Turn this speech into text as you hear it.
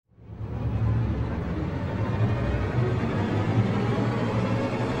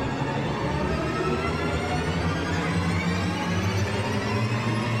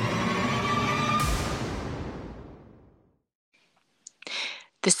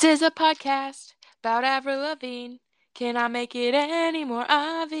This is a podcast about Avril Lavigne. Can I make it any more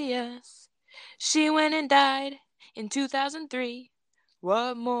obvious? She went and died in 2003.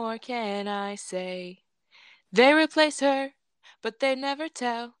 What more can I say? They replace her, but they never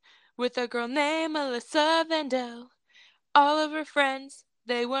tell, with a girl named Melissa Vandell. All of her friends,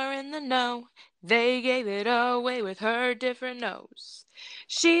 they were in the know. They gave it away with her different nose.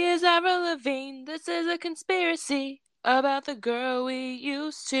 She is Avril Lavigne. This is a conspiracy about the girl we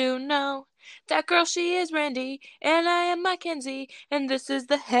used to know. That girl, she is Randy, and I am Mackenzie, and this is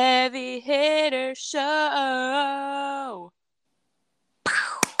the Heavy Hitter Show.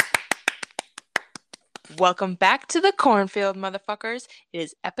 Welcome back to the cornfield, motherfuckers. It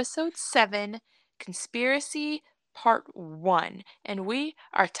is episode 7, Conspiracy Part 1, and we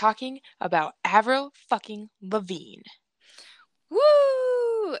are talking about Avril fucking Lavigne. Woo!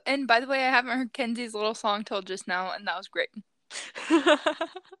 And by the way, I haven't heard Kenzie's little song till just now, and that was great.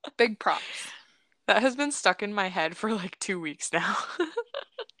 Big props. That has been stuck in my head for like 2 weeks now.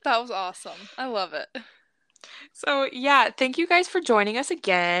 That was awesome. I love it. So, yeah, thank you guys for joining us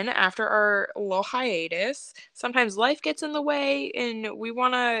again after our little hiatus. Sometimes life gets in the way, and we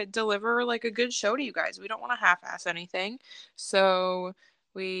want to deliver like a good show to you guys. We don't want to half-ass anything. So,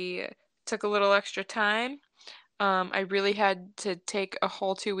 we took a little extra time. I really had to take a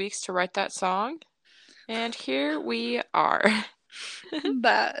whole 2 weeks to write that song, and here we are.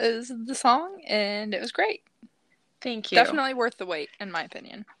 That is the song, and it was great. Thank you. Definitely worth the wait, in my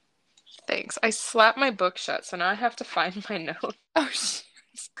opinion. Thanks. I slapped my book shut, so now I have to find my note. Oh, shit.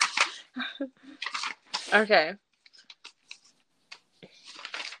 Okay.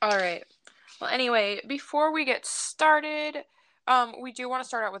 All right. Well, anyway, before we get started, we do want to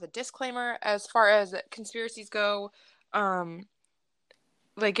start out with a disclaimer as far as conspiracies go.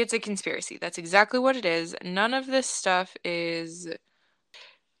 Like, it's a conspiracy. That's exactly what it is. None of this stuff is...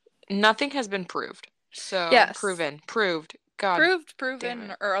 Nothing has been proved. So, Yes. proved. God Proved, damn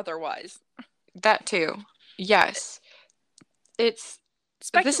proven, it. or otherwise. That too. Yes. It's...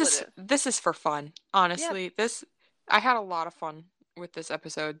 Speculative. This is for fun, honestly. Yep. I had a lot of fun with this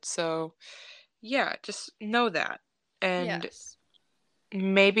episode, so yeah, just know that. And Yes.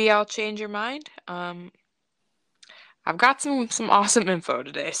 maybe I'll change your mind. I've got some awesome info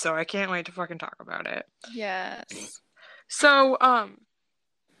today, so I can't wait to fucking talk about it. Yes. So,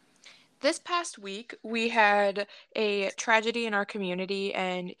 this past week we had a tragedy in our community,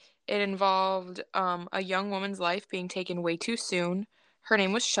 and it involved a young woman's life being taken way too soon. Her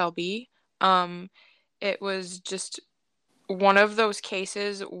name was Shelby. It was just one of those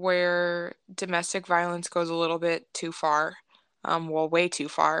cases where domestic violence goes a little bit too far, well, way too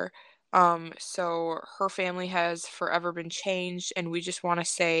far. So her family has forever been changed, and we just want to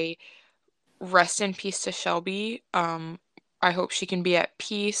say rest in peace to Shelby. I hope she can be at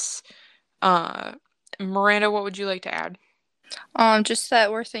peace. Uh, Miranda, what would you like to add? Just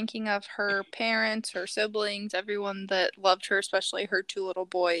that we're thinking of her parents, her siblings, everyone that loved her, especially her two little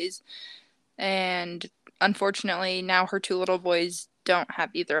boys. And unfortunately, now her two little boys don't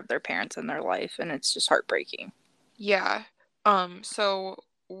have either of their parents in their life, and it's just heartbreaking. Yeah. So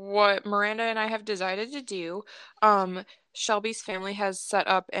what Miranda and I have decided to do, Shelby's family has set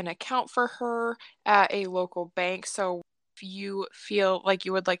up an account for her at a local bank. So if you feel like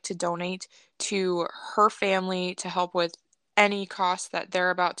you would like to donate to her family to help with any costs that they're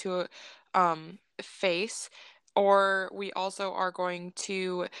about to face, or we also are going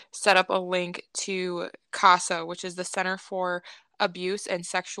to set up a link to CASA, which is the Center for Abuse and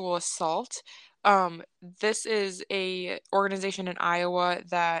Sexual Assault. This is a organization in Iowa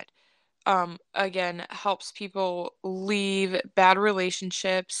that again helps people leave bad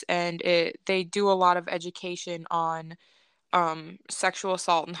relationships, and they do a lot of education on sexual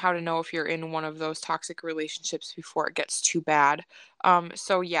assault and how to know if you're in one of those toxic relationships before it gets too bad.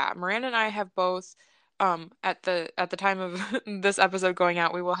 So yeah, Miranda and I have both at the time of this episode going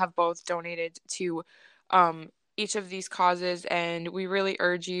out, we will have both donated to each of these causes, and we really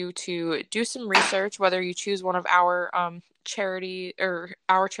urge you to do some research, whether you choose one of our charity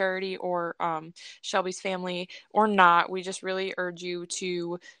or Shelby's family or not. We just really urge you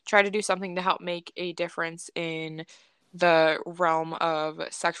to try to do something to help make a difference in the realm of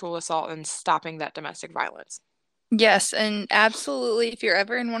sexual assault and stopping that domestic violence. Yes, and absolutely, if you're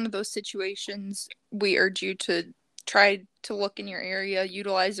ever in one of those situations, we urge you to try to look in your area,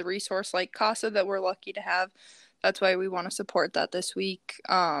 utilize a resource like CASA that we're lucky to have. That's why we want to support that this week,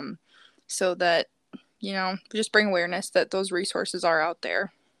 so that, just bring awareness that those resources are out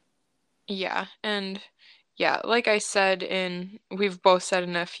there. Yeah, and yeah, like I said we've both said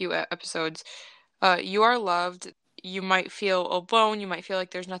in a few episodes, you are loved. you might feel alone, you might feel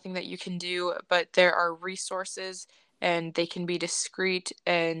like there's nothing that you can do, but there are resources and they can be discreet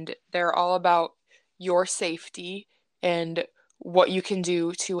and they're all about your safety and what you can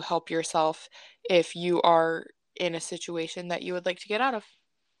do to help yourself if you are in a situation that you would like to get out of.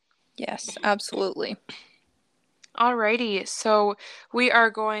 Yes, absolutely. Alrighty, so we are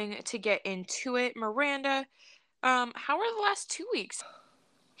going to get into it. Miranda, how were the last 2 weeks?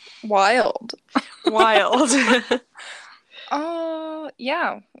 Wild. Wild. Oh,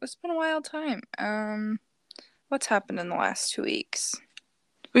 yeah, it's been a wild time. What's happened in the last 2 weeks?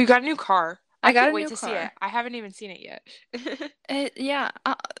 We got a new car. I I got can't a wait new to see it. car. I haven't even seen it yet. Yeah,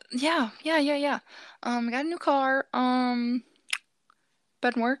 yeah. I got a new car. Been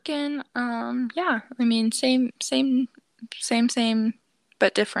working. Yeah, I mean, same,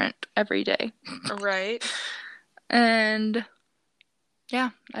 but different every day. Right. And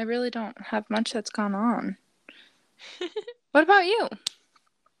yeah, I really don't have much that's gone on. What about you?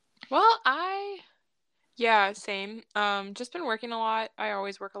 Well, yeah, same. Just been working a lot. I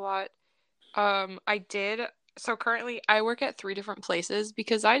always work a lot. I did, so currently I work at 3 different places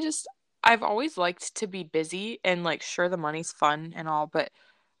because I've always liked to be busy and like sure the money's fun and all, but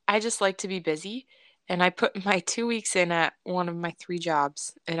I just like to be busy. And I put my 2 weeks in at one of my 3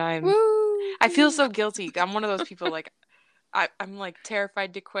 jobs and I feel Woo! so guilty. I'm one of those people like I'm like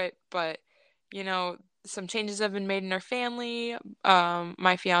terrified to quit, but you know, some changes have been made in our family.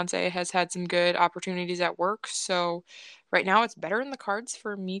 My fiance has had some good opportunities at work, so right now it's better in the cards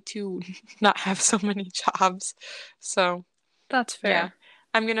for me to not have so many jobs. So, That's yeah. fair.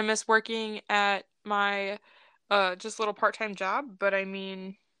 I'm gonna miss working at my just little part-time job, but I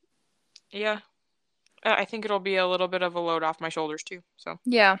mean, yeah, I think it'll be a little bit of a load off my shoulders too. So,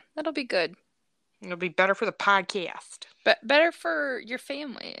 Yeah, that'll be good. it'll be better for the podcast. But better for your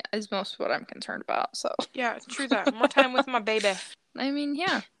family is most what I'm concerned about. So, Yeah, true that. More time with my baby. I mean,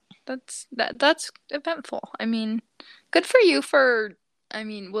 yeah, that's eventful. I mean, good for you for, I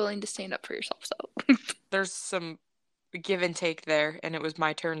mean, willing to stand up for yourself. So, There's some give and take there, and it was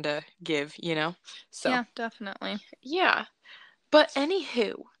my turn to give, you know? So, yeah, definitely. yeah. But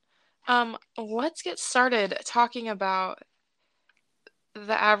anywho, let's get started talking about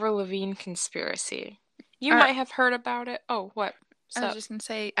the Avril Lavigne conspiracy. You Our, might have heard about it. Oh, what? I What's was up? just gonna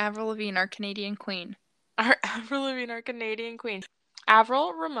say Avril Lavigne, our Canadian queen. Our Avril Lavigne, our Canadian queen.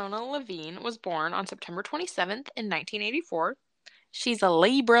 Avril Ramona Lavigne was born on September 27th in 1984. She's a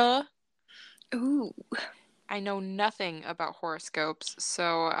Libra. Ooh, I know nothing about horoscopes,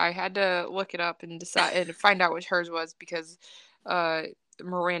 so I had to look it up and decide and find out which hers was because uh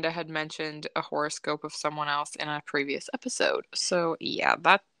Miranda had mentioned a horoscope of someone else in a previous episode. So yeah,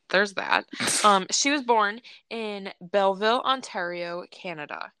 there's that. She was born in Belleville, Ontario,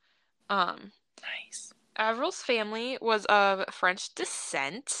 Canada. Um nice. Avril's family was of French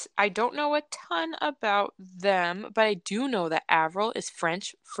descent. I don't know a ton about them, but I do know that Avril is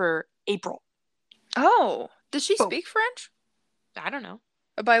French for April. Oh, does she Boom. speak French? I don't know.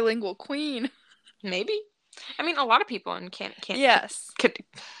 A bilingual queen. Maybe. I mean, a lot of people in Yes,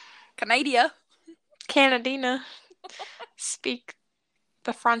 Canada. Canadina speak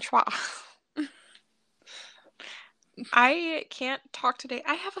the Francois. I can't talk today.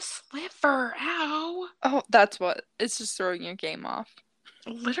 I have a sliver. Ow. Oh, that's what. It's just throwing your game off.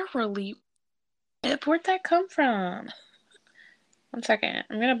 Literally. Where'd that come from? 1 second.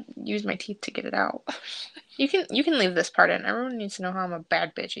 I'm gonna use my teeth to get it out. You can leave this part in. Everyone needs to know how I'm a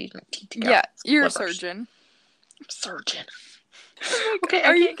bad bitch. I use my teeth to get Yeah, out you're a slivers. surgeon. I'm a surgeon. Oh my God. Okay, I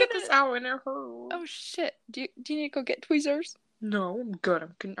Are you can't get gonna? this out and it hurts. Oh shit. Do you need to go get tweezers? No, I'm good.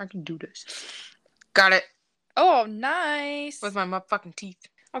 I can do this. Got it. Oh, nice. With my motherfucking teeth.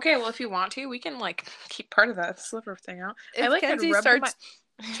 Okay, well, if you want to, we can like keep part of that sliver thing out. I If like had Kenzie rubbed my. starts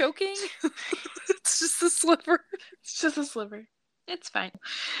choking, it's just a sliver. It's just a sliver. It's fine.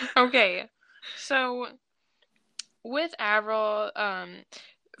 Okay, so with Avril,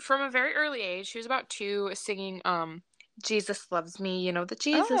 from a very early age, she was about 2, singing "Jesus Loves Me." You know the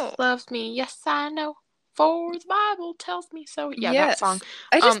Jesus Oh, loves me. Yes, I know. For the Bible tells me so. Yeah, that song. yes.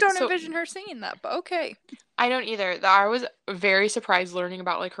 I just don't So envision her singing that, but okay. I don't either. I was very surprised learning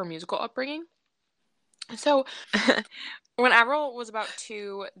about like her musical upbringing. So when Avril was about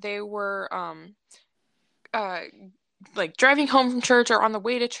 2, they were uh like driving home from church or on the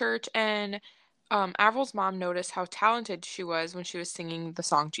way to church, and Avril's mom noticed how talented she was when she was singing the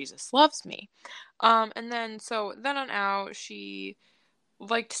song Jesus Loves Me. And then on out she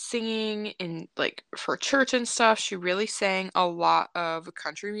liked singing in like for church and stuff. She really sang a lot of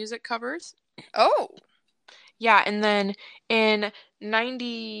country music covers. Oh, Yeah, and then in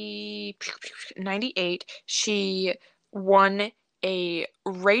 98, she won a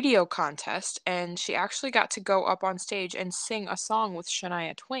radio contest and she actually got to go up on stage and sing a song with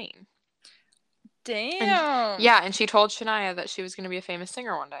Shania Twain. And Damn. yeah, and she told Shania that she was going to be a famous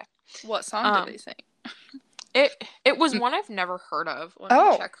singer one day. What song did they Um, sing? it was Mm. one I've never heard of. Let me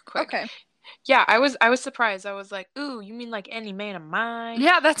Oh, check quick. okay. Yeah, I was surprised. I was like, "Ooh, you mean like Any Man of Mine?"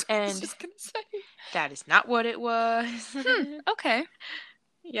 Yeah, that's what I was And just gonna say. that is not what it was. Okay.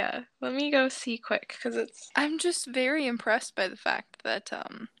 Yeah, let me go see quick because it's I'm just very impressed by the fact that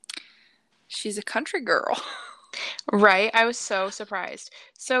she's a country girl. right. I was so surprised.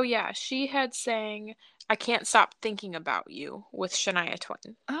 So yeah, she had sang "I Can't Stop Thinking About You" with Shania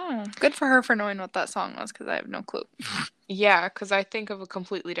Twain. Oh, good for her for knowing what that song was because I have no clue. Yeah, because I think of a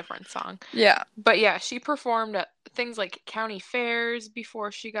completely different song. Yeah. But yeah, she performed at things like county fairs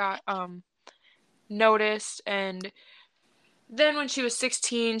before she got noticed, and then when she was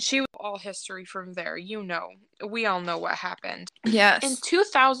 16, she was all history from there. We all know what happened. In Yes.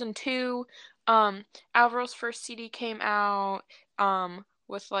 2002, Avril's first CD came out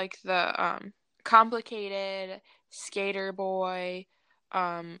with like the Complicated, Skater Boy,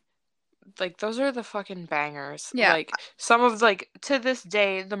 um like those are the fucking bangers. Yeah. Like some of like to this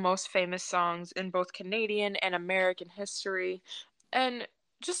day the most famous songs in both Canadian and American history. And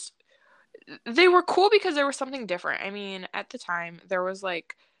just they were cool because there was something different. I mean, at the time there was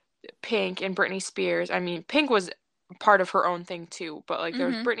like Pink and Britney Spears. I mean, Pink was part of her own thing too, but like there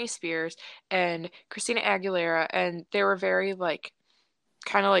was Mm-hmm. Britney Spears and Christina Aguilera, and they were very like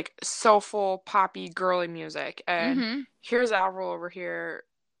kind of like soulful, poppy, girly music. And Mm-hmm. here's Avril over here,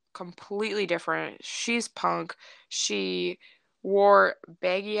 completely different. She's punk. She wore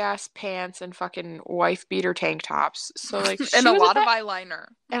baggy ass pants and fucking wife beater tank tops. So like And she a was a lot of bad eyeliner.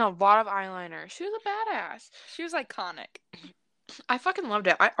 and a lot of eyeliner. She was a badass. She was iconic. I fucking loved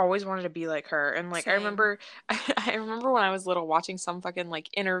it. I always wanted to be like her. And like I Same. remember I remember when I was little watching some fucking like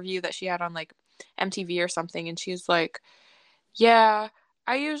interview that she had on like MTV or something, and she's like, "Yeah,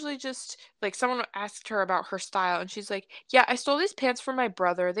 I usually just like someone asked her about her style and she's like, "Yeah, I stole these pants from my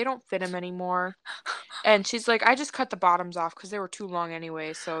brother. They don't fit him anymore." And she's like, "I just cut the bottoms off because they were too long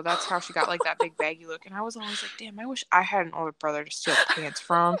anyway." So that's how she got like that big baggy look. And I was always like, "Damn, I wish I had an older brother to steal pants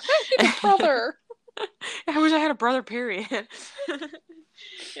from." I need a brother. I wish I had a brother, period.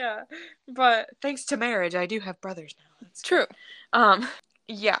 Yeah. But thanks to marriage, I do have brothers now. That's good. True. Um,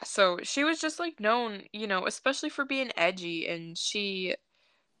 yeah, so she was just like known, especially for being edgy, and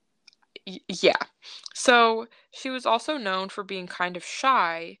yeah. So she was also known for being kind of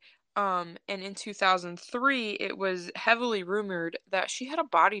shy. And in 2003, it was heavily rumored that she had a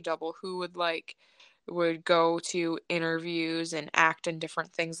body double who would go to interviews and act in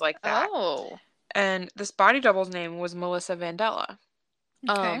different things like that. Oh. And this body double's name was Melissa Vandella.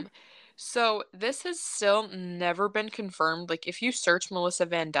 Okay. Um, so this has still never been confirmed. Like if you search Melissa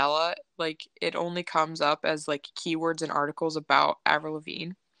Vandella, like it only comes up as like keywords and articles about Avril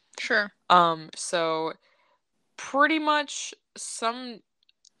Lavigne. Sure. So pretty much some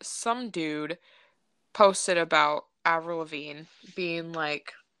dude posted about Avril Lavigne being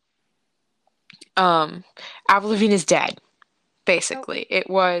like, Avril Lavigne is dead. Oh. Basically, it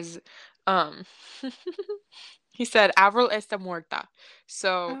was, um, he said Avril está muerta.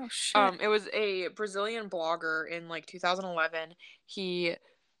 So, Oh shit. it was a Brazilian blogger in like 2011. He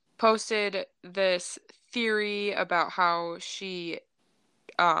posted this theory about how she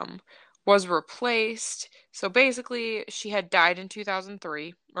um was replaced. So basically, she had died in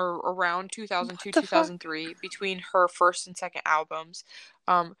 2003 or around What 2002, the fuck? 2003 between her first and second albums.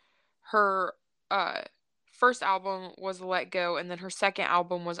 Her uh first album was Let Go, and then her second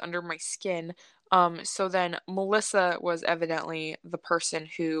album was Under My Skin. So then Melissa was evidently the person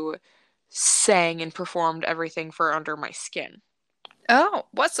who sang and performed everything for Under My Skin. Oh,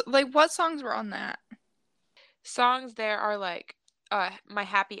 what songs were on that? Songs there are like My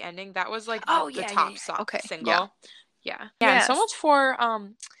Happy Ending. That was like the, Oh the yeah, yeah, top yeah. song Okay. Yeah. single. Yeah. Yeah, and so Yes. much for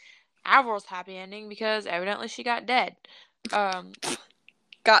Avril's happy ending because evidently she got dead. Um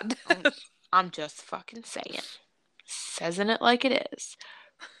God. I'm, I'm just fucking saying. Saysing it like it is.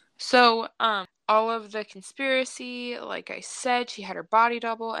 So, all of the conspiracy, like I said, she had her body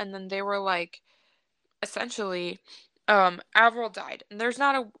double, and then they were like essentially Avril died, and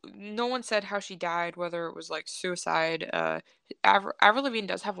no one said how she died, whether it was like suicide. Avril Lavigne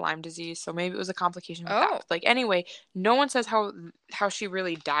does have Lyme disease, so maybe it was a complication with that, Oh, but like anyway, no one says how she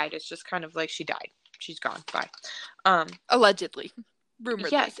really died. It's just kind of like she died, she's gone, bye. um allegedly,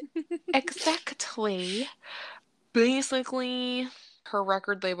 rumoredly. yes, exactly. Basically her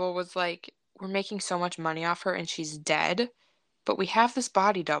record label was like, we're making so much money off her and she's dead, but we have this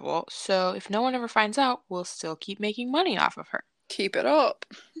body double, so if no one ever finds out, we'll still keep making money off of her. Keep it up.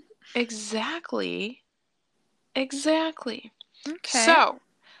 Exactly. Exactly. Okay. So,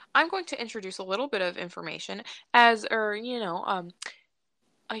 I'm going to introduce a little bit of information as, or,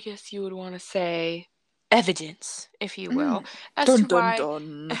 I guess you would want to say evidence, if you will, Mm. as Dun to dun why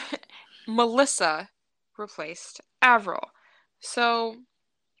dun. Melissa replaced Avril. So,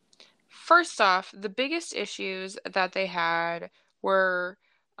 first off, the biggest issues that they had were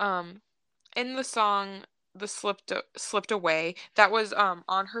um, in the song "The Slipped Away" that was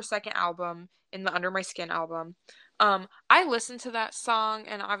on her second album, in the Under My Skin album. I listened to that song,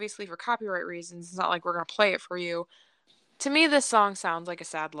 and obviously for copyright reasons, it's not like we're gonna play it for you. To me, this song sounds like a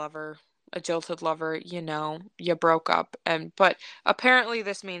sad lover, a jilted lover, you broke up, and but apparently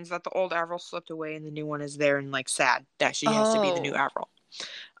this means that the old Avril slipped away and the new one is there and like sad that she has to be the new Oh, Avril.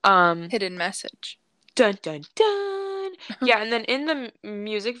 Um, hidden message. dun dun dun. Yeah, and then in the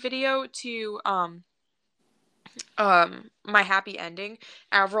music video to My Happy Ending,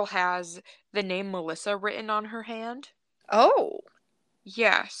 Avril has the name Melissa written on her hand. Oh,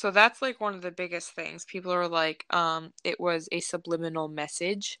 Yeah, so that's like one of the biggest things. People are like, it was a subliminal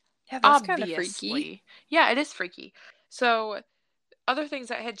message. yeah, that's kind of freaky. Obviously. Yeah, it is freaky. So, other things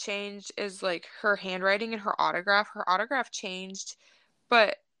that had changed is like her handwriting and her autograph. Her autograph changed,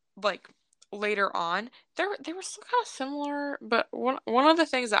 but like later on, they were still kind of similar. But one of the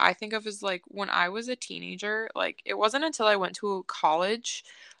things that I think of is like when I was a teenager, like it wasn't until I went to college,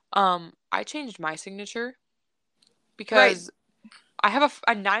 I changed my signature Right. because I have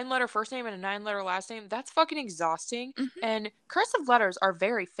a 9-letter first name and a 9-letter last name. That's fucking exhausting. Hmm. And cursive letters are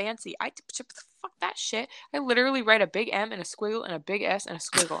very fancy. Fuck that shit. I literally write a big M and a squiggle and a big S and a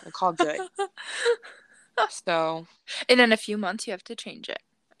squiggle and call good. So, And in a few months, you have to change it.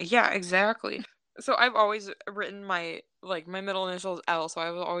 yeah, exactly. So I've always written my middle initial is L, so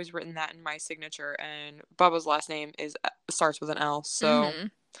I've always written that in my signature. And Bubba's last name is starts with an L, so Hmm.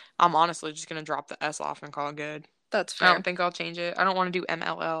 I'm honestly just gonna drop the S off and call it good. That's I don't fair. think I'll change it. I don't want to do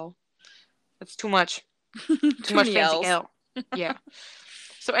MLL. That's too much. Too Too much many fancy L's. L. Yeah.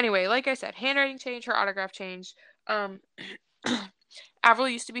 So anyway, like I said, handwriting changed, her autograph changed. Um, Avril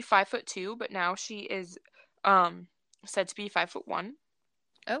used to be 5'2", but now she is um said to be 5'1".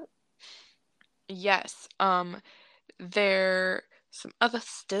 Oh. Yes. There some other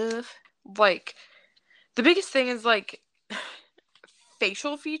stuff like the biggest thing is like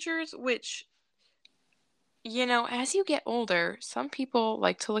facial features, which as you get older, some people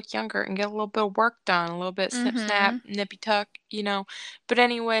like to look younger and get a little bit of work done, a little bit snip snap, Hmm. nippy tuck. But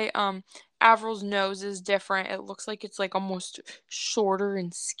anyway, Avril's nose is different. It looks like it's like almost shorter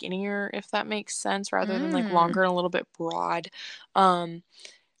and skinnier, if that makes sense, rather than like Mm. longer and a little bit broad. Um,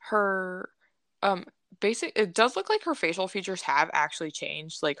 her um it does look like her facial features have actually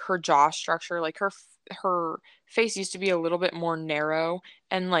changed. Like her jaw structure, like her face used to be a little bit more narrow.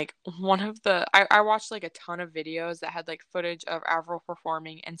 And like one of the I watched like a ton of videos that had like footage of Avril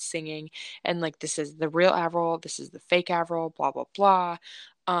performing and singing, and like this is the real Avril, this is the fake Avril, blah blah blah.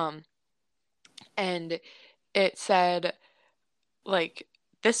 Um and it said like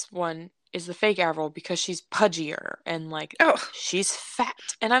this one is the fake Avril because she's pudgier and like Oh. she's fat.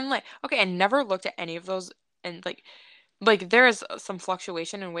 And I'm like, okay, I never looked at any of those, and like there is some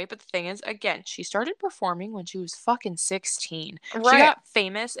fluctuation in weight, but the thing is, again, she started performing when she was fucking 16. She Right. got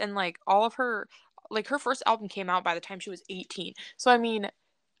famous and like all of her like her first album came out by the time she was 18. So I mean,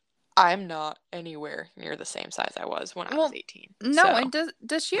 I'm not anywhere near the same size I was when I was Well, 18. no, and So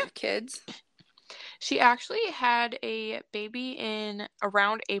does she have kids? she actually had a baby in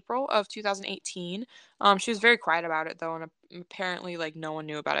around April of 2018. She was very quiet about it though, and apparently like no one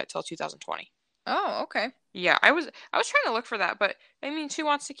knew about it till 2020. Oh, okay. Yeah, I was trying to look for that, but I mean she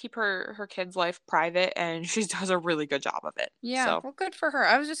wants to keep her kid's life private and she does a really good job of it. Yeah, So, well, good for her.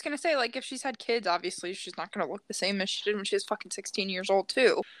 I was just gonna say, like, if she's had kids, obviously she's not gonna look the same as she did when she was fucking 16 years old,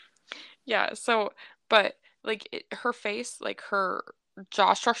 too. yeah, but like her face, like her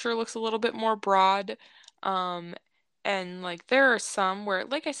jaw structure looks a little bit more broad. Um and like there are some where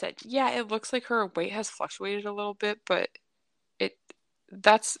like I said, yeah, it looks like her weight has fluctuated a little bit, but it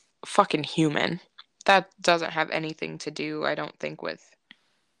that's fucking human. That doesn't have anything to do, I don't think, with,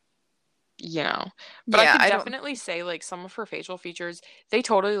 you know. But I Yeah, could I don't. definitely say like some of her facial features, they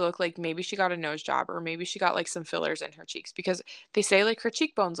totally look like maybe she got a nose job or maybe she got like some fillers in her cheeks because they say like her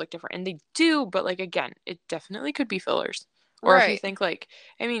cheekbones look different and they do, but like again, it definitely could be fillers. Or if you Right. think like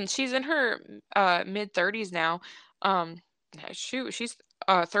I mean, she's in her mid 30s now. Um shoot, she's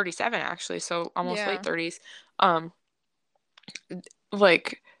 37 actually, so almost late Yeah. 30s. Um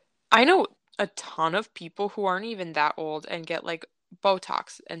like I know a ton of people who aren't even that old and get like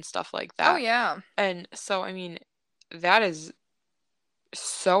Botox and stuff like Oh that. yeah. And so, I mean, that is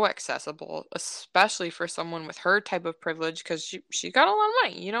so accessible, especially for someone with her type of privilege, because she got a lot of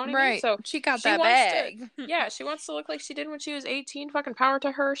money, you know what I mean? Right. So She got she that wants to, bag. yeah, she wants to look like she did when she was 18. Fucking power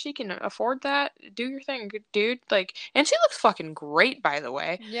to her. She can afford that. Do your thing, good dude. Like, and she looks fucking great, by the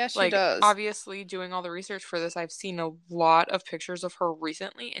way. Yeah, she Like, does. obviously, doing all the research for this, I've seen a lot of pictures of her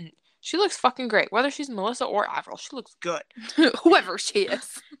recently, and she looks fucking great. Whether she's Melissa or Avril, she looks good. Whoever she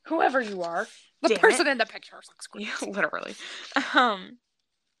is. Whoever you are, The damn it. person in the pictures looks great. Yeah, literally. Um,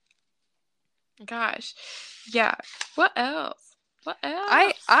 Gosh. Yeah. What else? What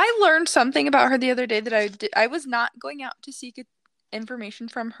else? I learned something about her the other day that I was not going out to seek information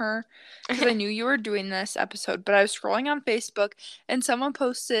from her because I knew you were doing this episode, but I was scrolling on Facebook and someone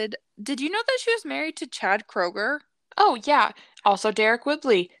posted, "Did you know that she was married to Chad Kroger?" Oh, yeah. Also, Derek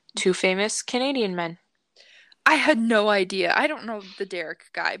Woodley, two famous Canadian men. I had no idea. I don't know the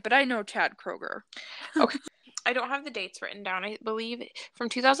Derek guy, but I know Chad Kroger. Okay. I don't have the dates written down. I believe from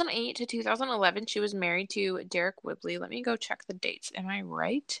 2008 to 2011, she was married to Derek Woodley. Let me go check the dates. Am I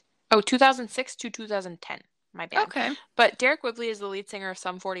right? Oh, 2006 to 2010. My bad. Okay. But Derek Woodley is the lead singer of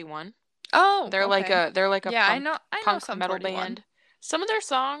Sum 41. Oh, okay. They're like a Yeah, I know punk some metal 41. band. Some of their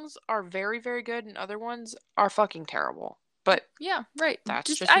songs are very, very good, and other ones are fucking terrible. But Yeah, right. that's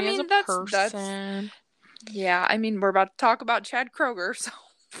Just just I me as a mean that's person. yeah, I mean we're about to talk about Chad Kroger, so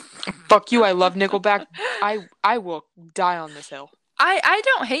Fuck you, I love Nickelback. I will die on this hill. I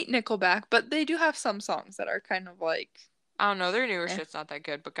don't hate Nickelback, but they do have some songs that are kind of like I don't know, their newer eh. shit's not that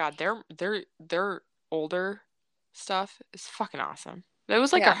good, but God, their older stuff is fucking awesome. It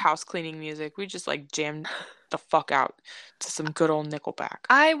was like our Yeah. house cleaning music. We just like jammed the fuck out to some good old Nickelback.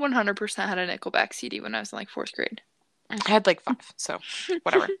 I 100% had a Nickelback CD when I was in like 4th grade. I had like 5, so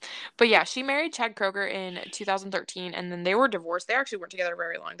whatever. But yeah, she married Chad Kroger in 2013, and then they were divorced. They actually weren't together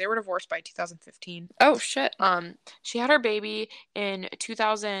very long. They were divorced by 2015. Oh shit. She had her baby in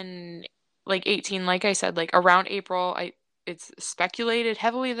 2000, like 18, like I said, like around April. It's speculated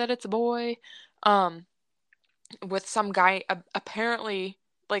heavily that it's a boy, um, with some guy. Apparently,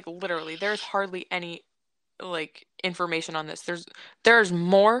 like literally, there's hardly any like information on this. There's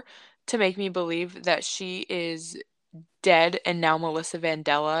more to make me believe that she is dead and now Melissa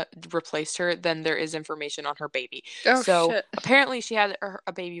Vandella replaced her than there is information on her baby. Oh So shit. apparently she had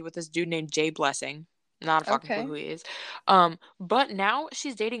a baby with this dude named Jay Blessing. Not a fucking clue Okay. who he is. But now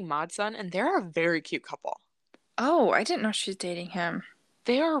she's dating Mod's son, and they're a very cute couple. Oh, I didn't know she's dating him.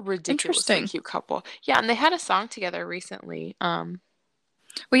 They are a ridiculously Interesting. cute couple. Yeah, and they had a song together recently. Well,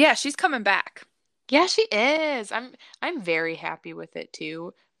 yeah, she's coming back. Yeah, she is. I'm very happy with it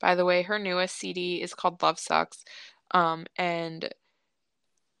too. By the way, her newest CD is called Love Sucks. And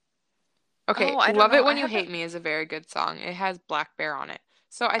okay, Oh, I don't Love know. It I When You haven't. Hate Me is a very good song. It has Black Bear on it.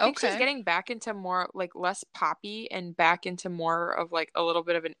 So I think she's Okay. getting back into more like less poppy and back into more of like a little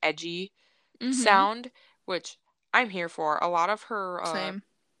bit of an edgy Mm-hmm. sound, which I'm here for. A lot of her Same.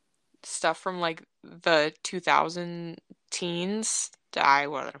 stuff from like the 2000 teens, I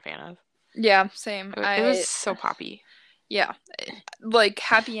wasn't a fan of. Yeah, same. It was so poppy. Yeah, like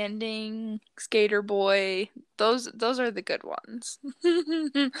Happy Ending, Skater Boy. Those are the good ones.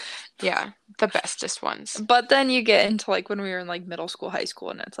 Yeah, the bestest ones. But then you get into like when we were in like middle school, high school,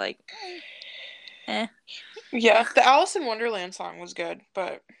 and it's like, eh. Yeah, the Alice in Wonderland song was good,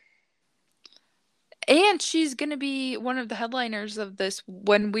 but And she's gonna be one of the headliners of this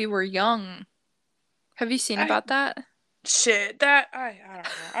When We Were Young. Have you seen I about that? shit that I don't know.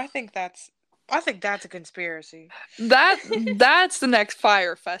 I think that's a conspiracy. That's the next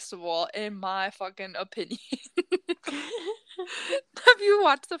Fire Festival, in my fucking opinion. Have you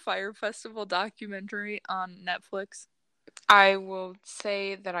watched the Fire Festival documentary on Netflix? I will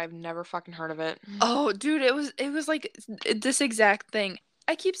say that I've never fucking heard of it. Oh, dude, it was like this exact thing.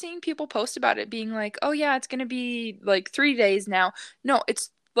 I keep seeing people post about it being like, "Oh yeah, it's going to be like 3 days now." No, it's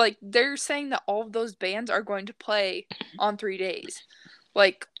like they're saying that all of those bands are going to play on 3 days.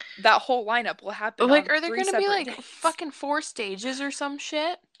 Like that whole lineup will happen Like, on are there 3 gonna be separate like days. fucking 4 stages or some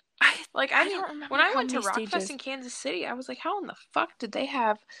shit? I Like, I I didn't. don't When remember I how went to many Rockfest stages. in Kansas City, I was like, how in the fuck did they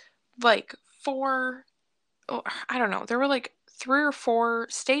have like four? Oh, I don't know. There were like 3 or 4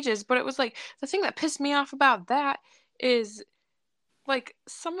 stages, but it was like the thing that pissed me off about that is like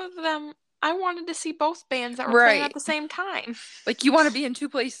some of them I wanted to see both bands that were playing at Right. the same time. Like you want to be in two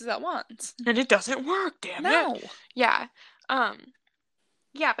places at once. And it doesn't work, damn it. No. Yeah. Um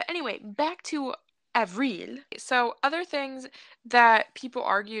yeah, but anyway, back to Avril. So other things that people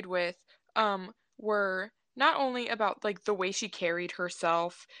argued with were not only about like the way she carried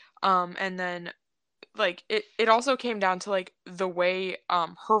herself, and then like it also came down to like the way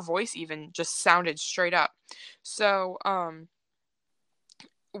her voice even just sounded straight up. So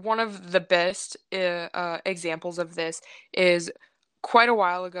one of the best examples of this is quite a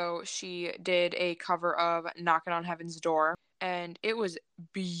while ago she did a cover of Knocking on Heaven's Door, and it was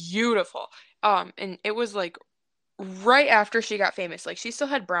beautiful. And it was like right after she got famous. Like she still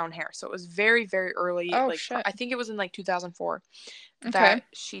had brown hair, so it was very very early. Oh Like shit. I think it was in like 2004 Okay. that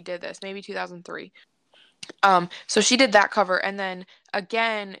she did this, maybe 2003. So she did that cover, and then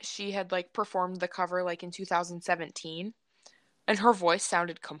again she had like performed the cover like in 2017, and her voice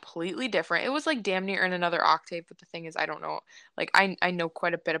sounded completely different. It was like damn near in another octave, but the thing is I don't know, like I know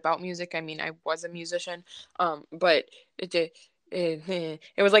quite a bit about music. I mean, I was a musician. But it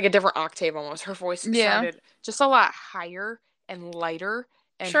was like a different octave almost. Her voice Yeah. sounded just a lot higher and lighter,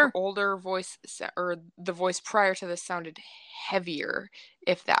 and her Sure. older voice or the voice prior to this sounded heavier,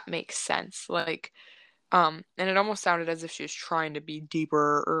 if that makes sense. Like and it almost sounded as if she was trying to be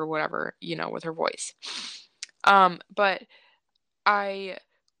deeper or whatever, with her voice. But I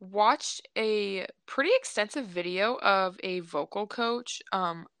watched a pretty extensive video of a vocal coach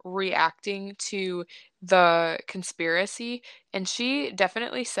reacting to the conspiracy, and she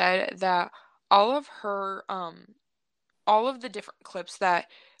definitely said that all of her all of the different clips that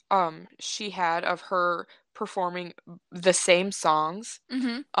she had of her performing the same songs,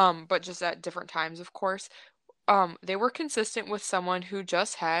 Mm-hmm. but just at different times, of course, they were consistent with someone who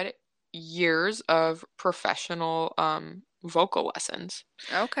just had years of professional vocal lessons.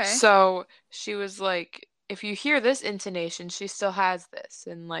 Okay. So she was like, if you hear this intonation, she still has this.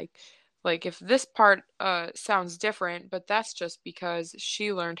 And like if this part sounds different, but that's just because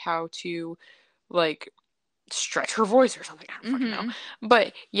she learned how to like stretch her voice or something. I don't fucking know. Mm-hmm.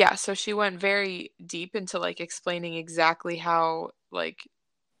 But yeah, so she went very deep into like explaining exactly how like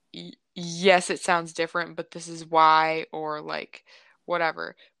yes, it sounds different, but this is why, or like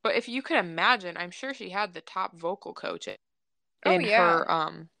whatever. But if you could imagine, I'm sure she had the top vocal coach Oh in yeah.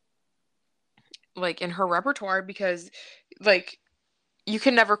 her like in her repertoire, because like you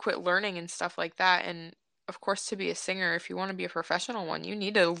can never quit learning and stuff like that. And of course, to be a singer, if you want to be a professional one, you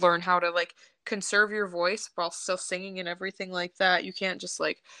need to learn how to like conserve your voice while still singing and everything like that. You can't just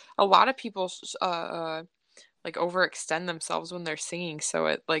like a lot of people like overextend themselves when they're singing, so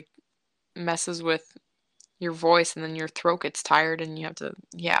it like messes with your voice, and then your throat gets tired and you have to,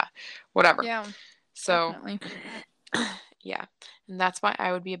 yeah, whatever. Yeah. So Definitely. yeah, and that's why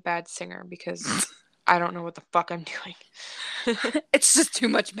I would be a bad singer, because I don't know what the fuck I'm doing. It's just too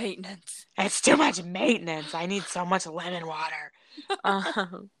much maintenance. It's too much maintenance. I need so much lemon water.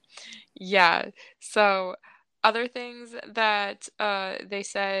 um, yeah, so other things that they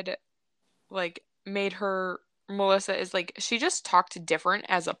said like made her Melissa is like she just talked different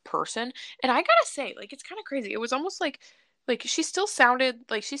as a person. And I gotta say, like it's kind of crazy. It was almost like she still sounded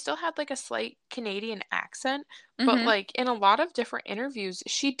like she still had like a slight Canadian accent, but Mm-hmm. like in a lot of different interviews,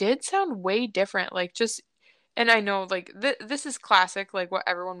 she did sound way different. Like just and I know like this is classic, like what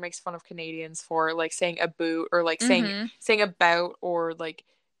everyone makes fun of Canadians for, like saying a boot or like Mm-hmm. saying about or like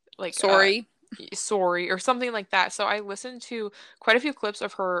Sorry. sorry or something like that. So I listened to quite a few clips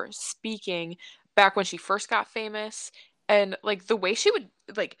of her speaking back when she first got famous, and like the way she would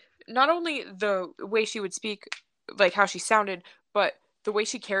like not only the way she would speak, like how she sounded, but the way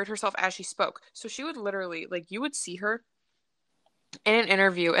she carried herself as she spoke. So she would literally like you would see her in an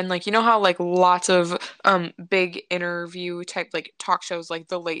interview, and like you know how like lots of big interview type like talk shows like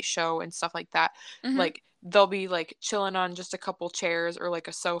The Late Show and stuff like that, Mm-hmm. like they'll be like chilling on just a couple chairs or like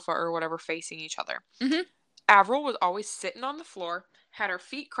a sofa or whatever facing each other. Mm-hmm. Avril was always sitting on the floor, had her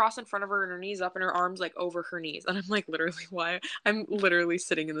feet crossed in front of her and her knees up and her arms like over her knees. And I'm like literally why I'm literally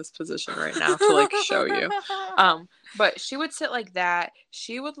sitting in this position right now to like show you. But she would sit like that.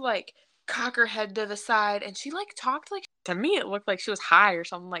 She would like cock her head to the side, and she like talked like to me it looked like she was high or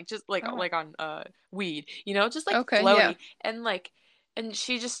something, like just Oh. like on weed, just like Okay, yeah. floaty, and like and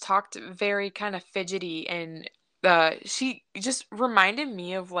she just talked very kind of fidgety, and she just reminded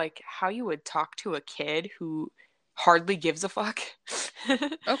me of like how you would talk to a kid who hardly gives a fuck.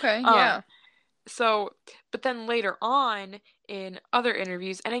 Okay, um yeah. so but then later on in other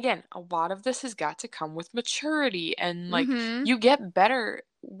interviews, and again a lot of this has got to come with maturity, and like Mm-hmm. you get better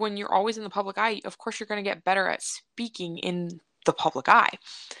when you're always in the public eye. Of course you're going to get better at speaking in the public eye.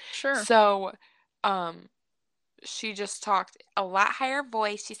 Sure. So um she just talked a lot higher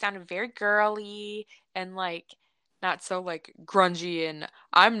voice. She sounded very girly and like not so like grungy and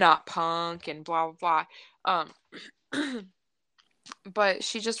I'm not punk and blah blah blah. But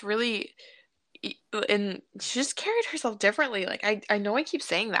she just really and she just carried herself differently. Like I know I keep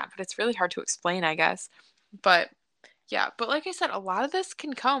saying that, but it's really hard to explain, I guess. But yeah, but like I said, a lot of this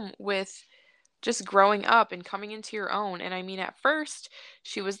can come with just growing up and coming into your own. And I mean, at first,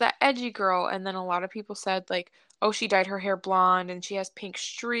 she was that edgy girl, and then a lot of people said, like, oh, she dyed her hair blonde and she has pink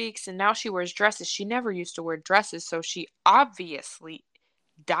streaks, and now she wears dresses. She never used to wear dresses, so she obviously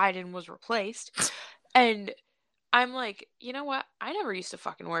died and was replaced. And I'm like, you know what? I never used to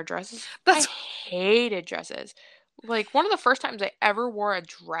fucking wear dresses. I That's hated dresses. Like, one of the first times I ever wore a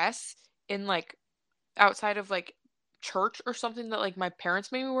dress in, like, outside of, like, church or something that, like, my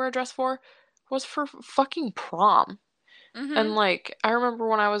parents made me wear a dress for was for fucking prom. mm-hmm. And, like, I remember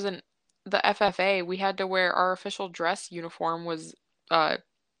when I was in the FFA, we had to wear our official dress uniform was uh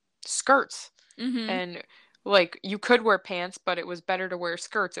skirts. Mm-hmm. And like you could wear pants, but it was better to wear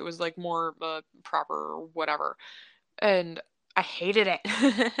skirts. It was like more proper or whatever. And I hated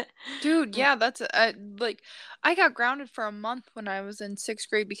it. Dude, yeah, that's like I got grounded for a month when I was in sixth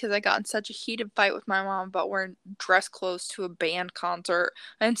grade because I got in such a heated fight with my mom about wearing dress clothes to a band concert.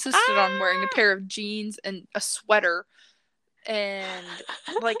 I insisted on wearing a Ah! pair of jeans and a sweater, and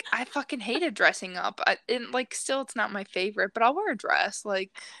like I fucking hated dressing up. And like still, it's not my favorite, but I'll wear a dress.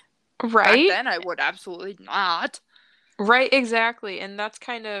 Like back Right? then, I would absolutely not. Right, exactly. And that's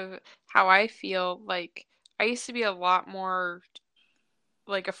kind of how I feel. Like I used to be a lot more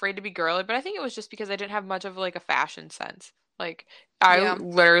like afraid to be girly, but I think it was just because I didn't have much of like a fashion sense. Like I Yeah,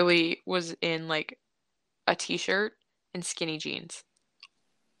 literally was in like a t-shirt and skinny jeans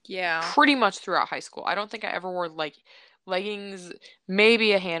yeah, pretty much throughout high school. I don't think I ever wore like leggings,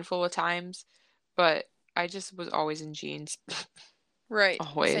 maybe a handful of times, but I just was always in jeans, right,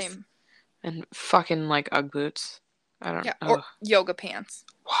 always, same. and fucking like Ugg boots. I don't. Yeah, or Ugh, yoga pants.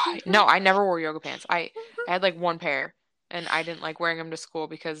 why? No, I never wore yoga pants. I had like one pair, and I didn't like wearing them to school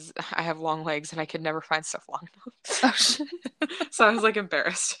because I have long legs and I could never find stuff long Oh, enough. So I was like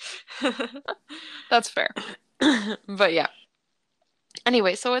embarrassed. that's fair. But yeah.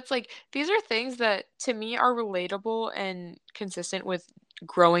 Anyway, so it's like these are things that to me are relatable and consistent with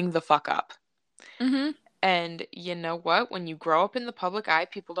growing the fuck up. Mm-hmm. And you know what? When you grow up in the public eye,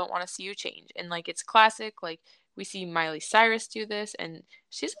 people don't want to see you change. And like it's classic, like we see Miley Cyrus do this, and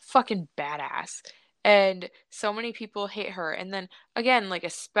she's a fucking badass. And so many people hate her. And then again, like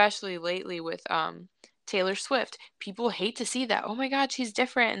especially lately with Taylor Swift, people hate to see that. Oh my God, she's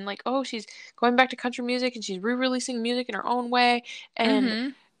different and like, oh, she's going back to country music and she's re-releasing music in her own way. And Mm-hmm.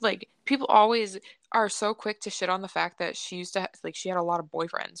 like people always are so quick to shit on the fact that she used to like she had a lot of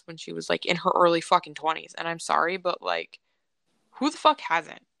boyfriends when she was like in her early fucking 20s. And I'm sorry, but like who the fuck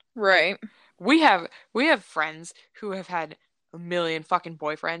hasn't? Like Right. we have friends who have had a million fucking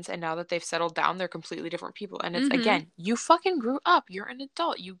boyfriends and now that they've settled down, they're completely different people. And it's Mm-hmm. again, you fucking grew up. You're an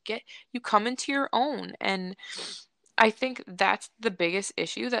adult. You come into your own. And I think that's the biggest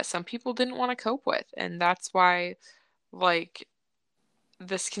issue that some people didn't want to cope with. And that's why like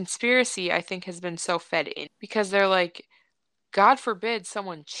this conspiracy I think has been so fed in because they're like, God forbid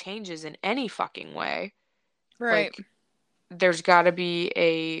someone changes in any fucking way. Right. Like, there's got to be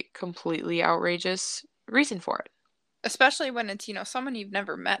a completely outrageous reason for it. Especially when it's, someone you've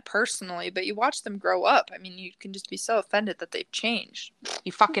never met personally, but you watch them grow up. I mean, you can just be so offended that they've changed.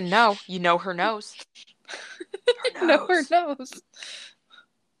 You fucking know. You know her nose. Her No one nose. knows.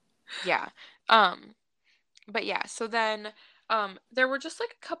 Yeah. Um, but yeah, so then there were just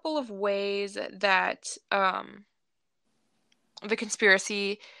like a couple of ways that the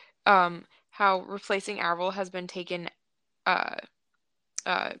conspiracy how replacing Avril has been uh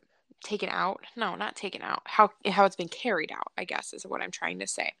uh taken out. No, not taken out. How it's been carried out, I guess is what I'm trying to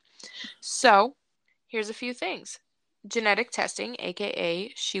say. So, here's a few things. Genetic testing,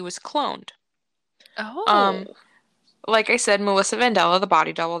 aka she was cloned. Um, Oh. like I said, Melissa Vandella, the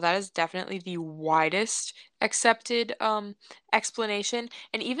body double, that is definitely the widest accepted explanation.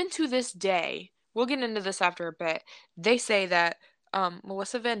 And even to this day, we'll get into this after a bit, they say that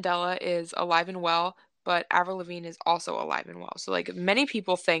Melissa Vandella is alive and well, but Avril Lavigne is also alive and well. So like many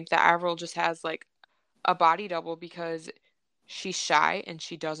people think that Avril just has like a body double because she's shy and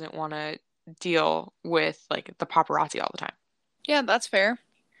she doesn't want to deal with like the paparazzi all the time. Yeah, that's fair.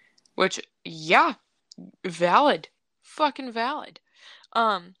 Which, yeah, valid. Fucking valid.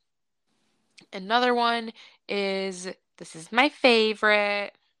 Um, Another one is this is my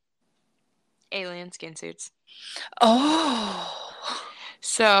favorite, alien skin suits. Oh.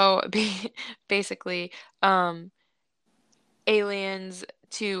 So basically, um, aliens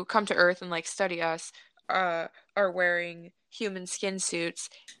to come to Earth and like study us are wearing human skin suits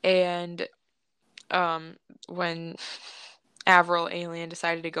and when Avril alien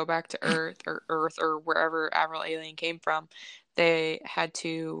decided to go back to Earth or wherever Avril alien came from, they had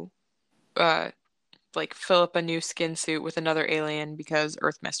to uh like fill up a new skin suit with another alien because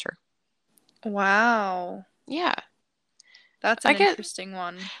Earth missed her. Wow. Yeah. That's I an get interesting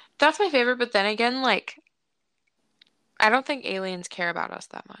one. that's my favorite, but then again, like I don't think aliens care about us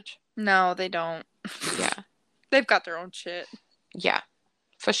that much. No, they don't. Yeah. They've got their own shit. Yeah,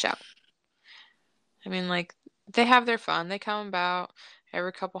 for sure. I mean, like, they have their fun. They come about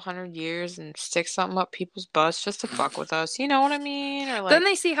every couple hundred years and stick something up people's butts just to fuck with us. You know what I mean? Or Then like,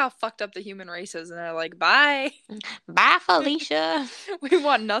 they see how fucked up the human race is and they're like, bye. bye, Felicia. We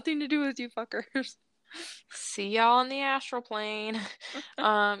want nothing to do with you fuckers. See y'all on the astral plane.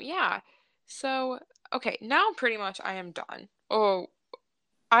 Yeah. So, okay, now pretty much I am done. Oh,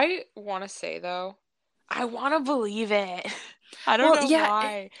 I want to say though, I want to believe it. I don't Well, know yeah,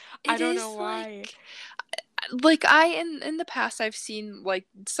 why. I it don't know is why. like I in the past I've seen like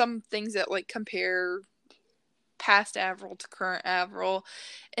some things that like compare past Avril to current Avril,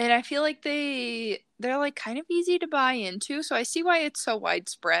 and I feel like they're like kind of easy to buy into, so I see why it's so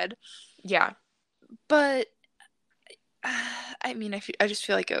widespread. Yeah. But I mean, I just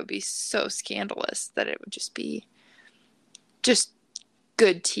feel like it would be so scandalous that it would just be just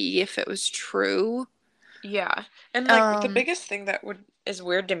good tea if it was true. Yeah. And like the Um, biggest thing that would is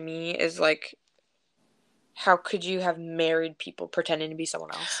weird to me is like how could you have married people pretending to be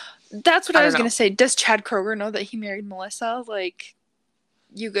someone else? that's what I I don't was gonna know. say. Does Chad Kroger know that he married Melissa? Like,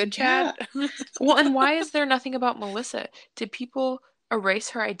 you good, Yeah. Chad? Well, and why is there nothing about Melissa? Did people erase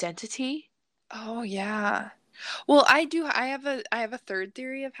her identity? Oh yeah. Well, I have a third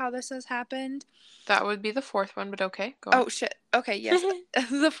theory of how this has happened. That would be the fourth one, but okay, go on. Oh shit. Okay, yes.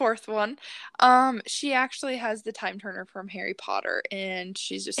 The fourth one. She actually has the time turner from Harry Potter and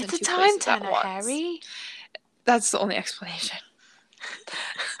she's just in It's a two time places at turner, once. Harry. That's the only explanation.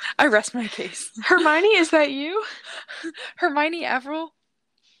 I rest my case. Hermione, is that you? Hermione Avril,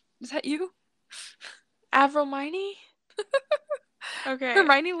 is that you? Avril Miney? Okay.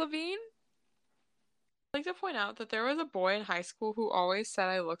 Hermione Lavigne? I'd like to point out that there was a boy in high school who always said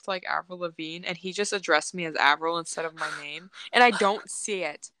I looked like Avril Lavigne, and he just addressed me as Avril instead of my name, and I don't see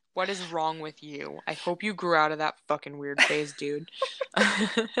it. What is wrong with you? I hope you grew out of that fucking weird phase, dude.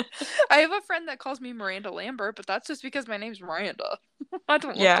 I have a friend that calls me Miranda Lambert, but that's just because my name's Miranda. I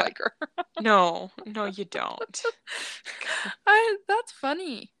don't look Yeah. like her. No, no, you don't. That's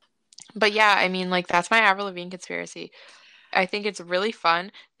funny. But yeah, I mean, like, that's my Avril Lavigne conspiracy. I think it's really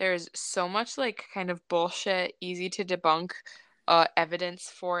fun. There's so much, like, kind of bullshit, easy to debunk, evidence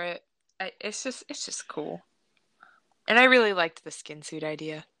for it. It's just cool. And I really liked the skin suit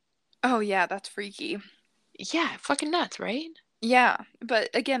idea. Oh yeah, that's freaky. Yeah, fucking nuts, right? Yeah, but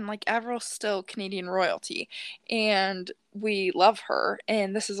again, like Avril's still Canadian royalty, and we love her,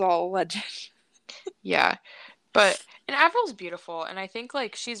 and this is all a legend. Yeah. But and Avril's beautiful, and I think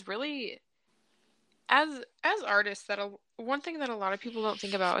like she's really as artists one thing that a lot of people don't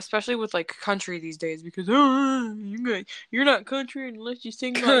think about, especially with like country these days, because you're not country unless you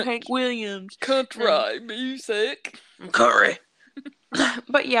sing like Hank Williams. And Country music. country.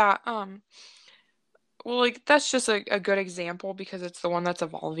 But yeah, well, like that's just a good example because it's the one that's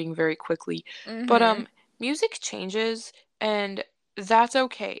evolving very quickly. But Mm-hmm. music changes and that's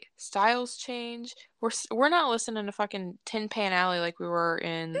okay. Styles change. We're not listening to fucking Tin Pan Alley like we were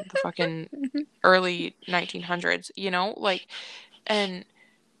in the fucking early 1900s, you know? Like and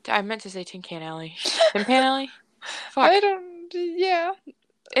I meant to say Tin Can Alley. Tin Pan Alley? I Fuck. don't. Yeah,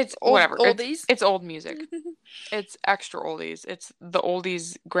 It's old whatever. oldies. It's old music. The It's extra oldies. It's the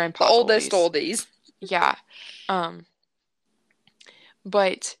oldies grandpa's oldest oldies. oldies. Yeah. Um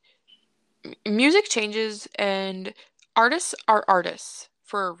but music changes and artists are artists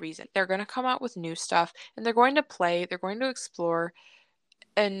for a reason. They're going to come out with new stuff and they're going to play, they're going to explore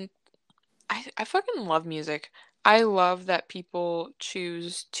and I fucking love music. I love that people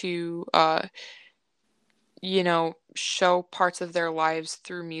choose to show parts of their lives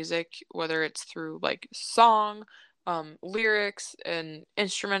through music, whether it's through like song, lyrics and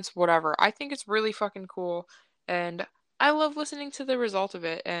instruments, whatever. I think it's really fucking cool and I love listening to the result of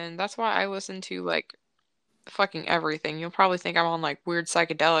it and that's why I listen to like fucking everything. You'll probably think I'm on like weird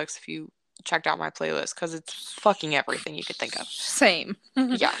psychedelics if you checked out my playlist because it's fucking everything you could think of. Same.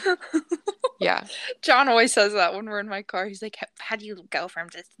 Yeah, yeah, John always says that when we're in my car. He's like, "How do you go from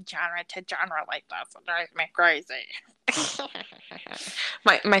this genre to genre like that? It drives me crazy."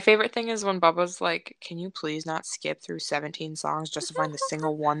 my favorite thing is when Bubba's like, "Can you please not skip through 17 songs just to find the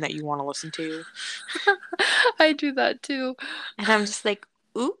single one that you want to listen to?" I do that too. And I'm just like,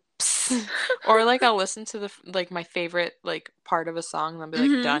 "Oops." Or like I'll listen to the like my favorite like part of a song and I'll be like,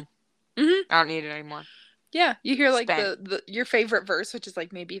 Mm-hmm. done. Mm-hmm. I don't need it anymore. Yeah, you hear like Spent. the your favorite verse, which is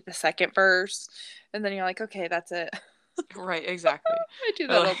like maybe the second verse, and then you're like, okay, that's it. Right, exactly. I do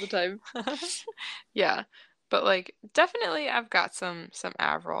that Or all the time. like yeah. But like definitely I've got some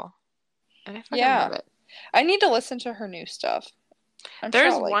Avril and I fucking love Yeah. it. I need to listen to her new stuff. I'm sure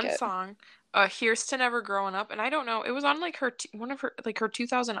There's I'll like one it. song, "Here's to Never Growing Up," and I don't know. It was on like one of her like her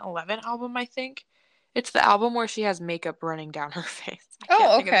 2011 album, I think. It's the album where she has makeup running down her face. I can't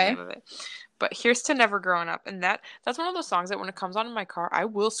Oh, think of the okay. name of it, but "Here's to Never Growing Up," and that's one of those songs that when it comes on in my car, I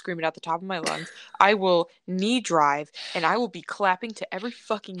will scream it at the top of my lungs. I will knee drive, and I will be clapping to every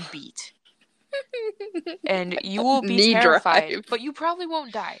fucking beat, and you will be Knee terrified, drive. but you probably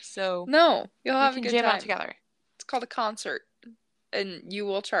won't die. So No, you'll we have a can good jam out time. together. It's called a concert, and you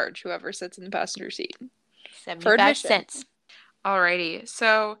will charge whoever sits in the passenger seat for 75 admission. cents. Alrighty,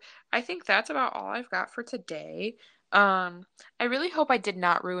 so I think that's about all I've got for today. I really hope I did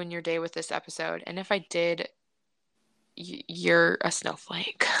not ruin your day with this episode, and if I did, you're a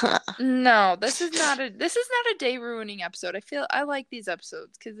snowflake. No, this is not a day ruining episode. I feel I like these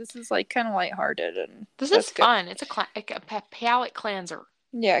episodes because this is like kind of lighthearted and This is that's good. fun. It's a palate cleanser.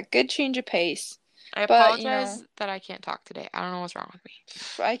 Yeah, good change of pace. I But apologize that I can't talk today. I don't know what's wrong with me.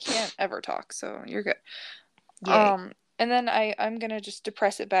 I can't ever talk, so you're good. Yay. And then I'm gonna just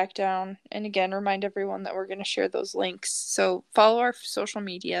depress it back down and again remind everyone that we're gonna share those links. So follow our social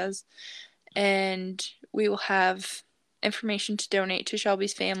medias and we will have information to donate to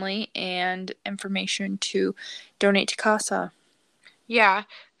Shelby's family and information to donate to Casa. Yeah,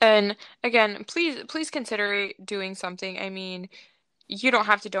 and again, please consider doing something. I mean, you don't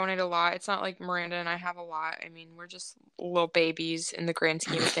have to donate a lot. It's not like Miranda and I have a lot. I mean, we're just little babies in the grand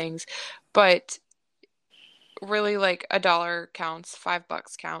scheme of things. But really, like a dollar counts,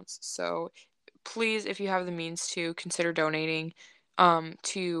 $5 counts. So please, if you have the means to, consider donating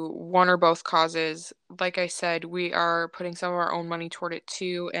to one or both causes. Like I said, we are putting some of our own money toward it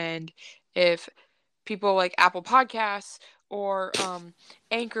too. And if people like Apple Podcasts or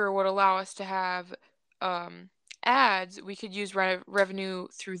Anchor would allow us to have um, ads, we could use revenue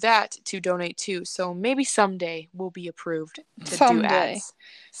through that to donate too. So maybe someday we'll be approved to do Someday. ads.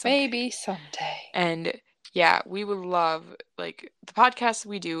 Someday. Maybe someday. And yeah, we would love like the podcast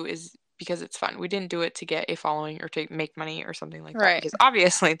we do is because it's fun. We didn't do it to get a following or to make money or something like that Right. because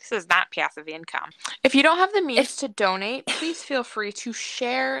obviously this is not passive income. If you don't have the means to donate, please feel free to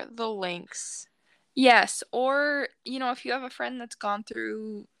share the links. Yes, or if you have a friend that's gone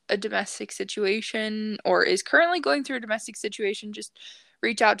through a domestic situation or is currently going through a domestic situation, just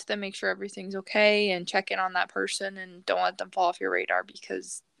reach out to them, make sure everything's okay, and check in on that person and don't let them fall off your radar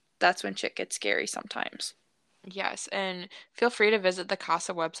because that's when shit gets scary sometimes. Yes, and feel free to visit the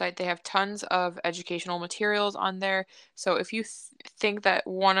CASA website. They have tons of educational materials on there. So if you think that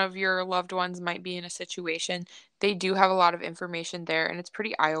one of your loved ones might be in a situation, they do have a lot of information there, and it's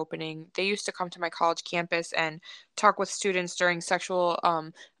pretty eye-opening. They used to come to my college campus and talk with students during sexual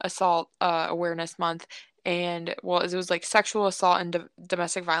assault awareness month, and well, it was like sexual assault and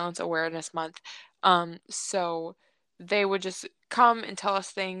domestic violence awareness month. So they would just come and tell us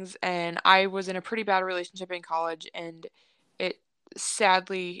things, and I was in a pretty bad relationship in college, and it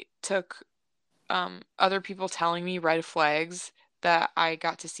sadly took other people telling me red flags that I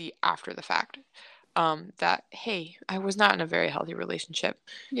got to see after the fact. That hey, I was not in a very healthy relationship.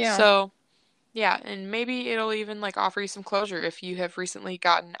 Yeah. So yeah, and maybe it'll even like offer you some closure if you have recently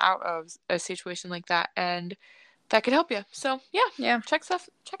gotten out of a situation like that, and that could help you. So yeah, Yeah. check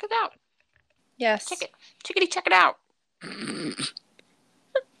it out. Yes. Check it out.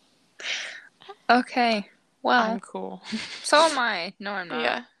 Okay. Well, I'm cool. so am I. No, I'm not.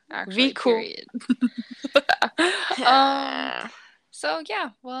 Yeah. Actually, Be cool. period. So yeah,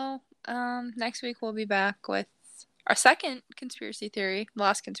 well, next week we'll be back with our second conspiracy theory,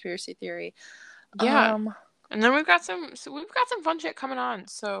 last conspiracy theory. Yeah. And then we've got some fun shit coming on.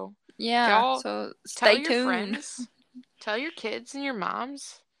 So Yeah, y'all so tell stay your tuned. friends, tell your kids and your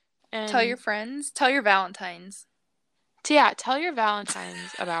moms, Tell your and friends, tell your Valentines. yeah, tell your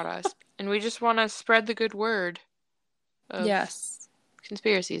Valentines about us. And we just want to spread the good word of Yes.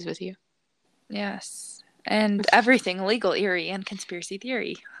 conspiracies with you. Yes. And everything legal, eerie, and conspiracy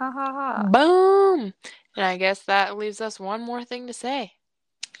theory. Ha ha ha. Boom! And I guess that leaves us one more thing to say.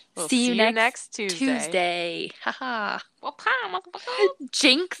 We'll See you next Tuesday. Ha ha. Well,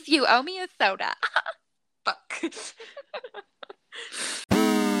 Jinx, you owe me a soda. fuck.